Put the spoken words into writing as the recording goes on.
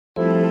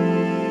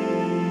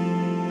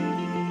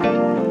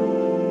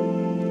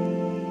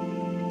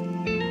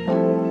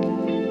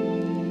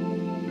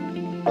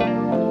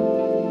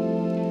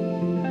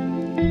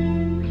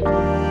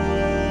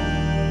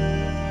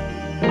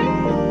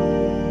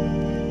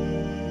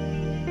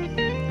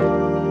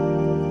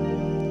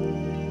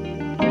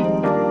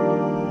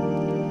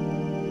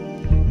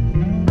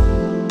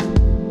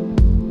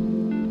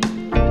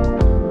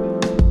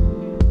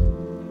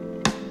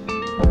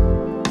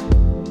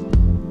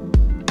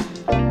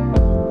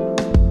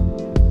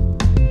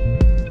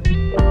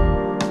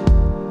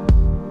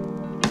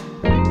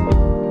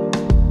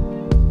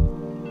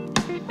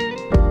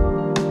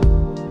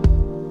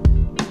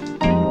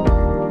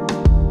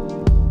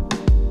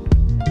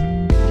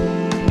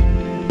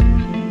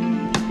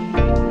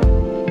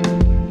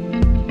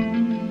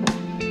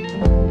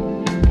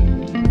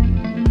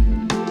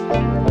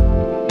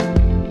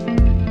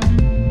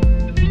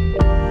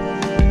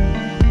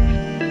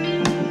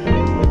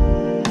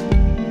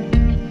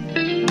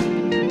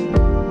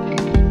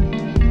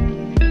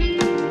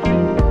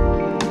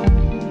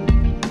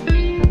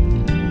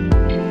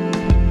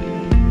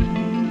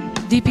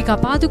Deepika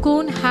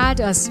Padukone had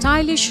a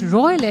stylish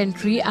royal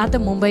entry at the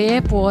Mumbai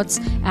airports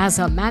as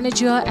her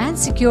manager and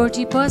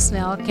security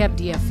personnel kept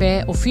the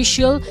affair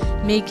official,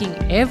 making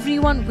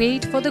everyone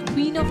wait for the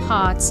Queen of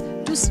Hearts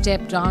to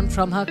step down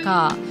from her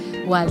car.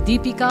 While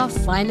Deepika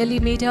finally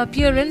made her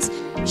appearance,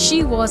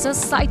 she was a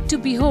sight to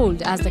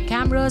behold as the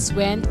cameras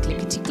went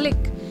clickety-click.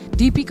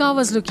 Deepika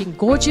was looking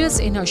gorgeous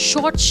in her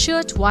short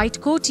shirt, white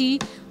coatee,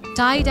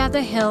 tied at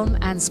the helm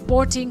and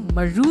sporting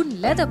maroon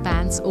leather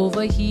pants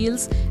over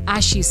heels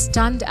as she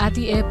stunned at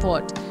the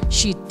airport.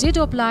 She did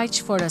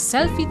oblige for a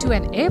selfie to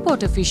an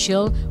airport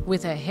official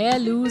with her hair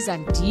loose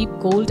and deep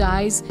gold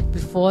eyes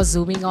before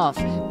zooming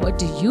off. What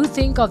do you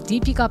think of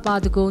Deepika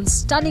Padukone's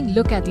stunning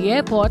look at the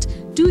airport?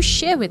 Do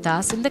share with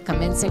us in the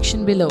comment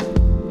section below.